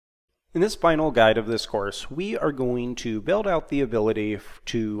In this final guide of this course, we are going to build out the ability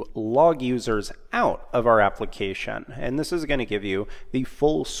to log users out of our application. And this is going to give you the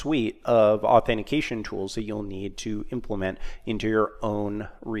full suite of authentication tools that you'll need to implement into your own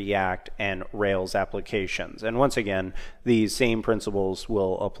React and Rails applications. And once again, these same principles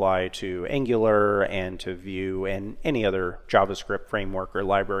will apply to Angular and to Vue and any other JavaScript framework or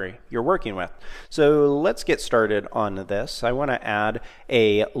library you're working with. So let's get started on this. I want to add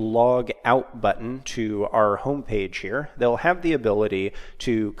a log out button to our home page here. They'll have the ability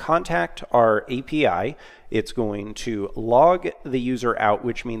to contact our API. It's going to log the user out,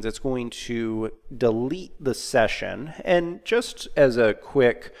 which means it's going to delete the session. And just as a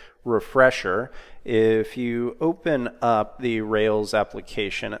quick refresher, if you open up the Rails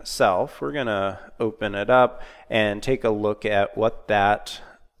application itself, we're going to open it up and take a look at what that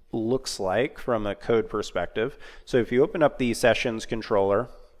looks like from a code perspective. So if you open up the sessions controller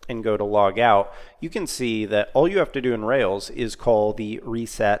and go to log out, you can see that all you have to do in Rails is call the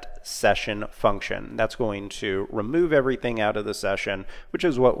reset session function. That's going to remove everything out of the session, which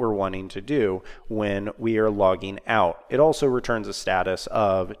is what we're wanting to do when we are logging out. It also returns a status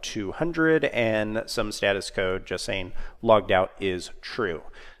of 200 and some status code just saying logged out is true.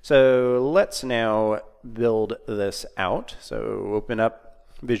 So let's now build this out. So open up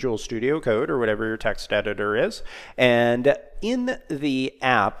Visual Studio Code or whatever your text editor is, and in the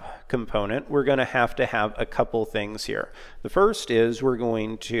app component we're going to have a couple things here. The first is we're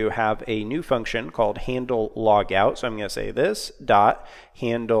going to have a new function called handle logout. So I'm going to say this dot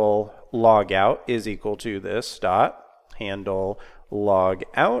handle logout is equal to this dot handle log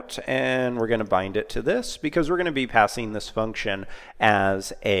out, and we're going to bind it to this because we're going to be passing this function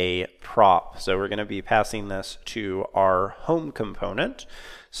as a prop. So we're going to be passing this to our home component.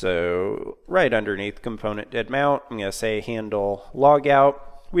 So right underneath component did mount, I'm going to say handle log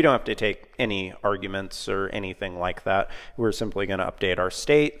out. We don't have to take any arguments or anything like that. We're simply going to update our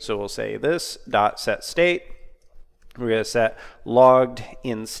state. So we'll say this dot set state. We're going to set logged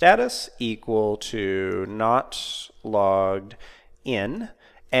in status equal to not logged in,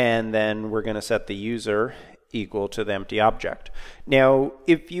 and then we're going to set the user equal to the empty object. Now,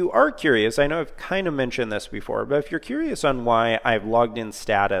 if you are curious, I know I've kind of mentioned this before, but if you're curious on why I've logged in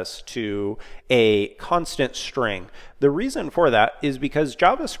status to a constant string, the reason for that is because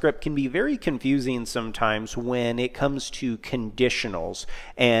JavaScript can be very confusing sometimes when it comes to conditionals.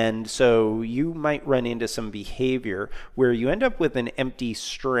 And so you might run into some behavior where you end up with an empty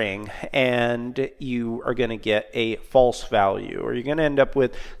string and you are going to get a false value, or you're going to end up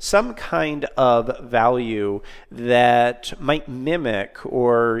with some kind of value that might mimic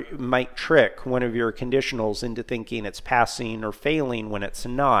or might trick one of your conditionals into thinking it's passing or failing when it's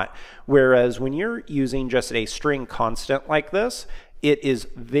not. Whereas when you're using just a string constant like this, it is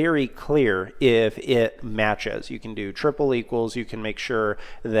very clear if it matches. You can do triple equals. You can make sure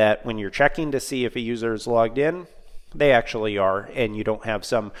that when you're checking to see if a user is logged in, they actually are, and you don't have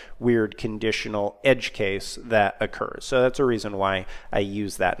some weird conditional edge case that occurs. So that's a reason why I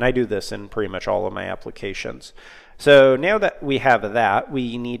use that, and I do this in pretty much all of my applications. So now that we have that,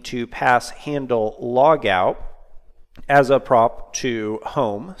 we need to pass handle logout as a prop to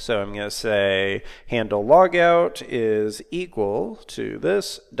home. So I'm going to say handle logout is equal to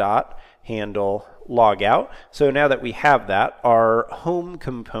this dot handle logout. So now that we have that, our home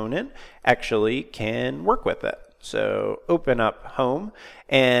component actually can work with it. So open up home,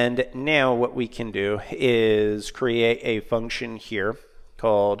 and now what we can do is create a function here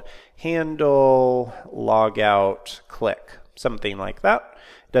called handle logout click, something like that.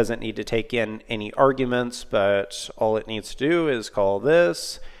 Doesn't need to take in any arguments, but all it needs to do is call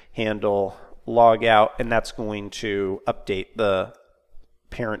this handle logout, and that's going to update the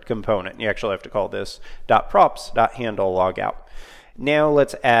parent component. You actually have to call this .props.handle logout. Now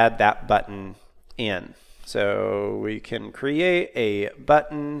let's add that button in. So we can create a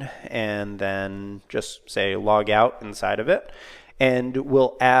button and then just say log out inside of it. And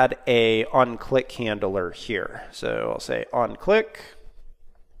we'll add a onClick handler here. So I'll say onClick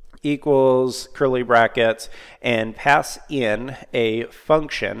equals curly brackets and pass in a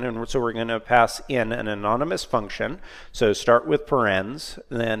function. And so we're going to pass in an anonymous function. So start with parens,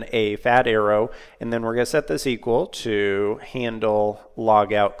 then a fat arrow, and then we're going to set this equal to handle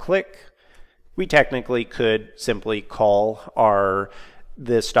logout click. We technically could simply call our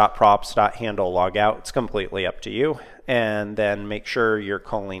this.props.handle logout. It's completely up to you. And then make sure you're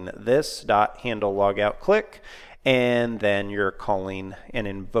calling this.handle logout click, and then you're calling and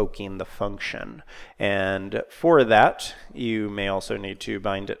invoking the function. And for that, you may also need to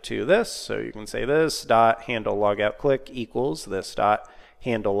bind it to this. So you can say this dot handle logout click equals this dot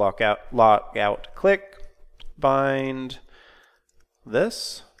handle logout click, bind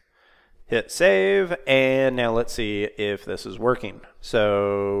this, hit save, and now let's see if this is working.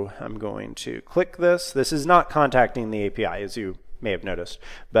 So I'm going to click this. This is not contacting the API, as you may have noticed,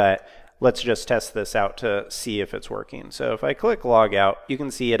 but let's just test this out to see if it's working. So if I click logout, you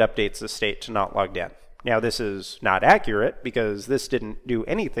can see it updates the state to not logged in. Now this is not accurate because this didn't do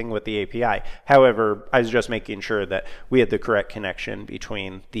anything with the API. However, I was just making sure that we had the correct connection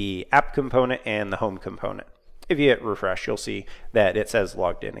between the app component and the home component. If you hit refresh, you'll see that it says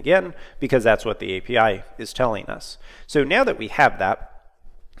logged in again because that's what the API is telling us. So now that we have that,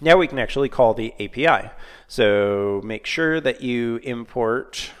 now we can actually call the API. So make sure that you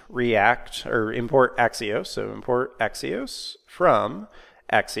import React or import Axios. So import Axios from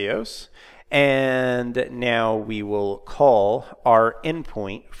Axios. And now we will call our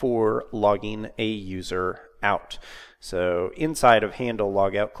endpoint for logging a user out. So inside of handle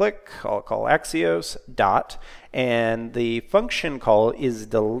logout click, I'll call Axios dot, and the function call is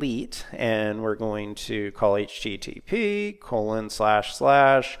delete, and we're going to call http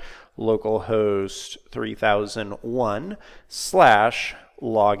 ://localhost 3001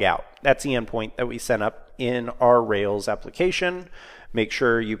 /logout. That's the endpoint that we set up in our Rails application. Make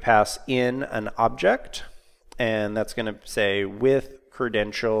sure you pass in an object, and that's going to say with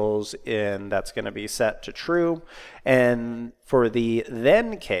credentials, and that's going to be set to true. And for the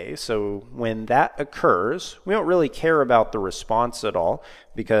then case, so when that occurs, we don't really care about the response at all,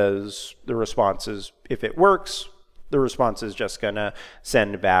 because the response is, if it works, the response is just going to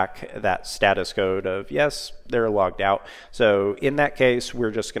send back that status code of yes, they're logged out. So in that case,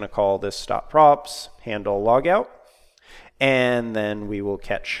 we're just going to call this .props handle logout, and then we will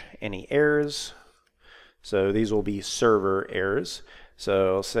catch any errors. So these will be server errors.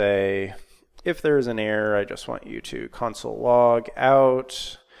 So I'll say, if there's an error, I just want you to console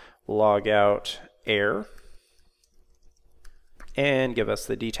logout error, and give us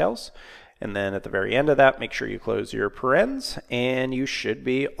the details. And then at the very end of that, make sure you close your parens, and you should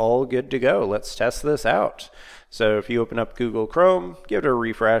be all good to go. Let's test this out. So if you open up Google Chrome, give it a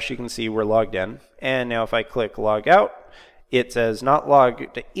refresh, you can see we're logged in. And now if I click log out, it says not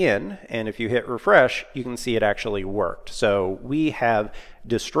logged in, and if you hit refresh, you can see it actually worked. So we have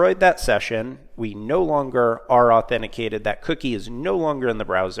destroyed that session. We no longer are authenticated. That cookie is no longer in the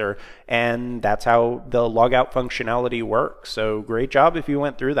browser, and that's how the logout functionality works. So great job if you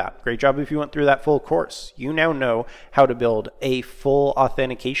went through that. Great job if you went through that full course. You now know how to build a full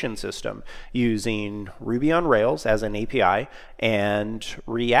authentication system using Ruby on Rails as an API and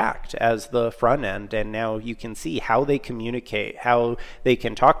React as the front end, and now you can see how they communicate, how they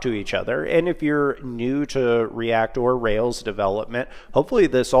can talk to each other. And if you're new to React or Rails development, hopefully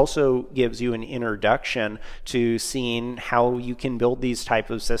this also gives you an introduction to seeing how you can build these type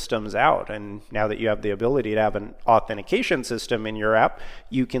of systems out. And now that you have the ability to have an authentication system in your app,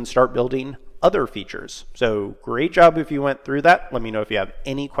 you can start building other features. So great job if you went through that. Let me know if you have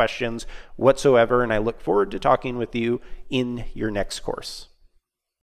any questions whatsoever, and I look forward to talking with you in your next course.